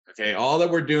Okay. All that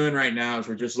we're doing right now is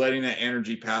we're just letting that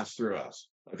energy pass through us.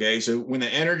 Okay. So when the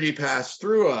energy passes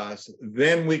through us,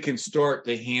 then we can start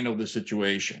to handle the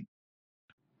situation.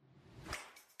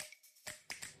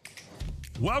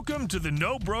 Welcome to the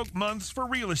No Broke Months for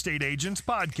Real Estate Agents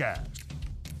podcast.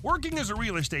 Working as a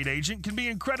real estate agent can be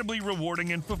incredibly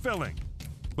rewarding and fulfilling,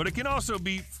 but it can also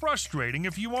be frustrating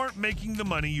if you aren't making the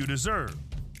money you deserve.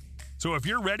 So if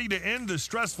you're ready to end the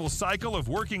stressful cycle of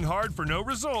working hard for no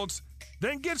results,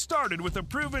 then get started with a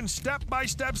proven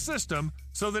step-by-step system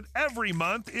so that every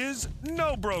month is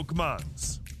no broke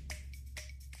months.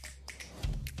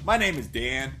 My name is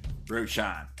Dan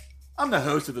Rochon. I'm the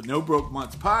host of the No Broke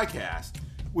Months podcast,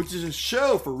 which is a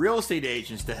show for real estate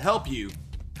agents to help you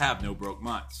have no broke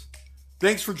months.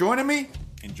 Thanks for joining me.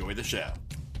 Enjoy the show.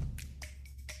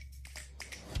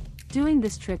 Doing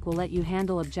this trick will let you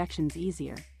handle objections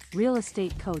easier. Real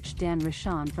estate coach Dan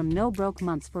Rochon from No Broke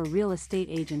Months for Real Estate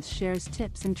Agents shares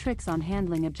tips and tricks on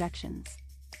handling objections.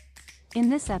 In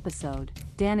this episode,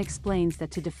 Dan explains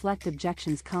that to deflect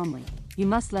objections calmly, you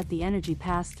must let the energy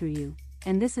pass through you,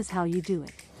 and this is how you do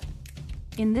it.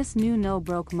 In this new No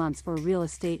Broke Months for Real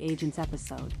Estate Agents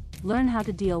episode, learn how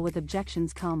to deal with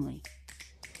objections calmly.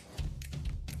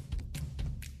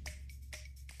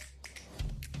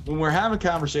 When we're having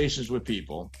conversations with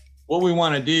people, what we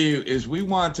want to do is we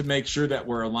want to make sure that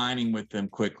we're aligning with them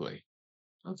quickly.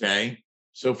 Okay.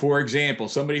 So for example,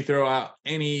 somebody throw out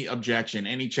any objection,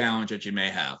 any challenge that you may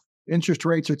have. Interest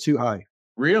rates are too high.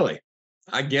 Really?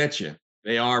 I get you.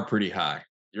 They are pretty high.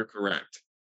 You're correct.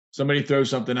 Somebody throws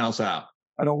something else out.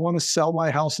 I don't want to sell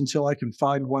my house until I can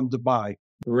find one to buy.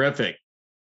 Terrific.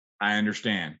 I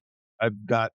understand. I've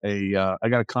got I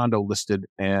got a condo listed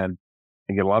and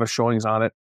I get a lot of showings on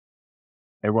it.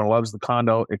 Everyone loves the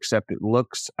condo, except it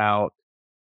looks out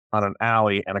on an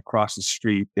alley and across the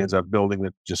street is a building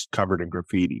that's just covered in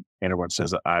graffiti. And everyone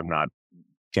says,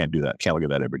 can't do that. Can't look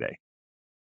at that every day.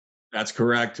 That's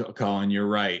correct, Colin. You're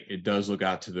right. It does look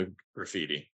out to the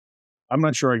graffiti. I'm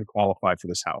not sure I can qualify for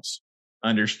this house.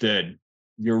 Understood.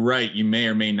 You're right. You may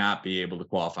or may not be able to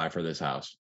qualify for this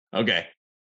house. Okay.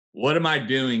 What am I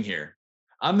doing here?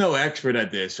 I'm no expert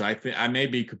at this, so I think I may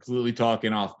be completely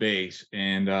talking off base.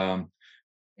 And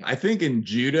I think in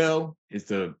judo, it's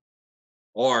the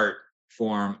art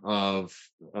form of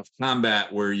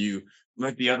combat where you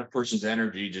let the other person's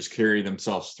energy just carry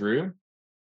themselves through.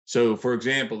 So, for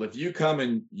example, if you come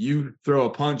and you throw a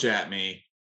punch at me,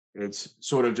 it's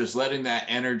sort of just letting that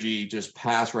energy just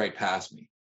pass right past me.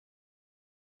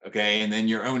 Okay. And then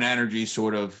your own energy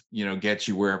sort of, gets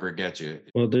you wherever it gets you.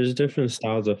 Well, there's different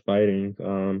styles of fighting.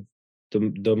 The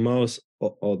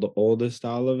oldest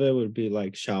style of it would be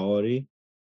like shaori,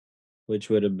 which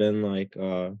would have been like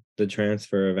the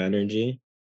transfer of energy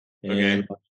and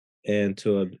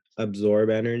to absorb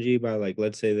energy by, like,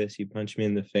 let's say this, you punch me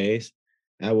in the face,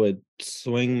 I would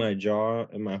swing my jaw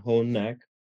and my whole neck.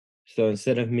 So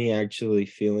instead of me actually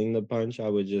feeling the punch, I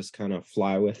would just kind of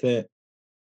fly with it.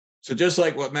 So just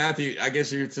like what Matthew, I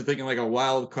guess you're thinking like a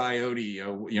wild coyote,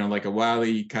 like a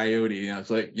wily coyote, it's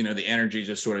like, the energy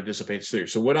just sort of dissipates through.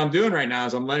 So what I'm doing right now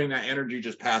is I'm letting that energy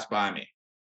just pass by me.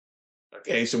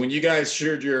 Okay. So when you guys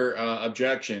shared your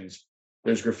objections,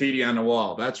 there's graffiti on the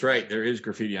wall. That's right. There is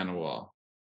graffiti on the wall.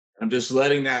 I'm just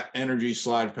letting that energy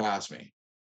slide past me.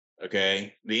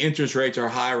 Okay. The interest rates are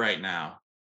high right now.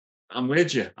 I'm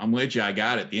with you. I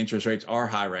got it. The interest rates are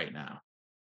high right now.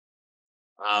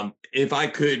 If I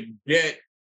could get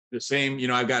the same,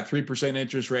 I've got 3%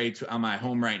 interest rates on my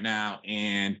home right now,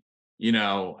 and,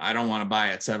 I don't want to buy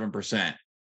at 7%.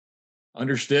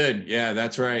 Understood. Yeah,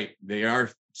 that's right. They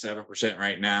are 7%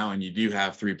 right now, and you do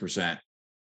have 3%.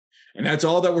 And that's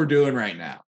all that we're doing right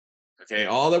now. Okay.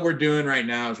 All that we're doing right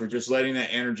now is we're just letting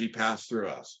that energy pass through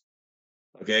us.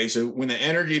 Okay. So when the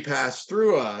energy passes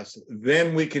through us,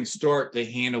 then we can start to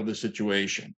handle the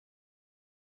situation.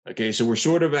 Okay, so we're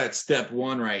sort of at step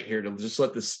one right here to just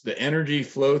let the energy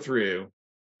flow through,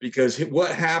 because what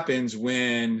happens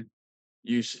when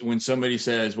somebody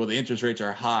says, well, the interest rates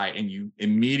are high, and you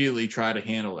immediately try to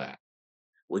handle that,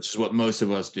 which is what most of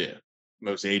us do,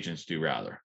 most agents do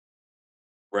rather,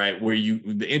 right? Where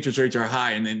the interest rates are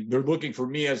high, and then they're looking for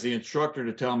me as the instructor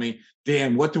to tell me,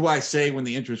 Dan, what do I say when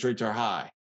the interest rates are high?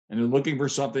 And they're looking for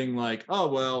something like, oh,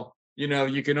 well, you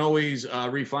can always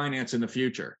refinance in the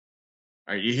future.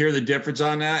 All right, you hear the difference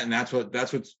on that, and that's what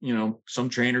some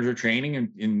trainers are training, and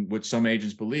in what some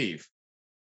agents believe.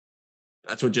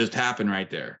 That's what just happened right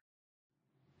there.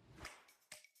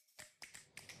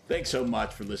 Thanks so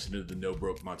much for listening to the No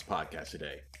Broke Months podcast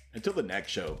today. Until the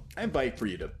next show, I invite for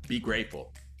you to be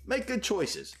grateful, make good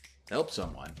choices, help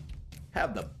someone,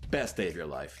 have the best day of your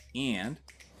life, and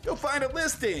Go find a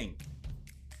listing.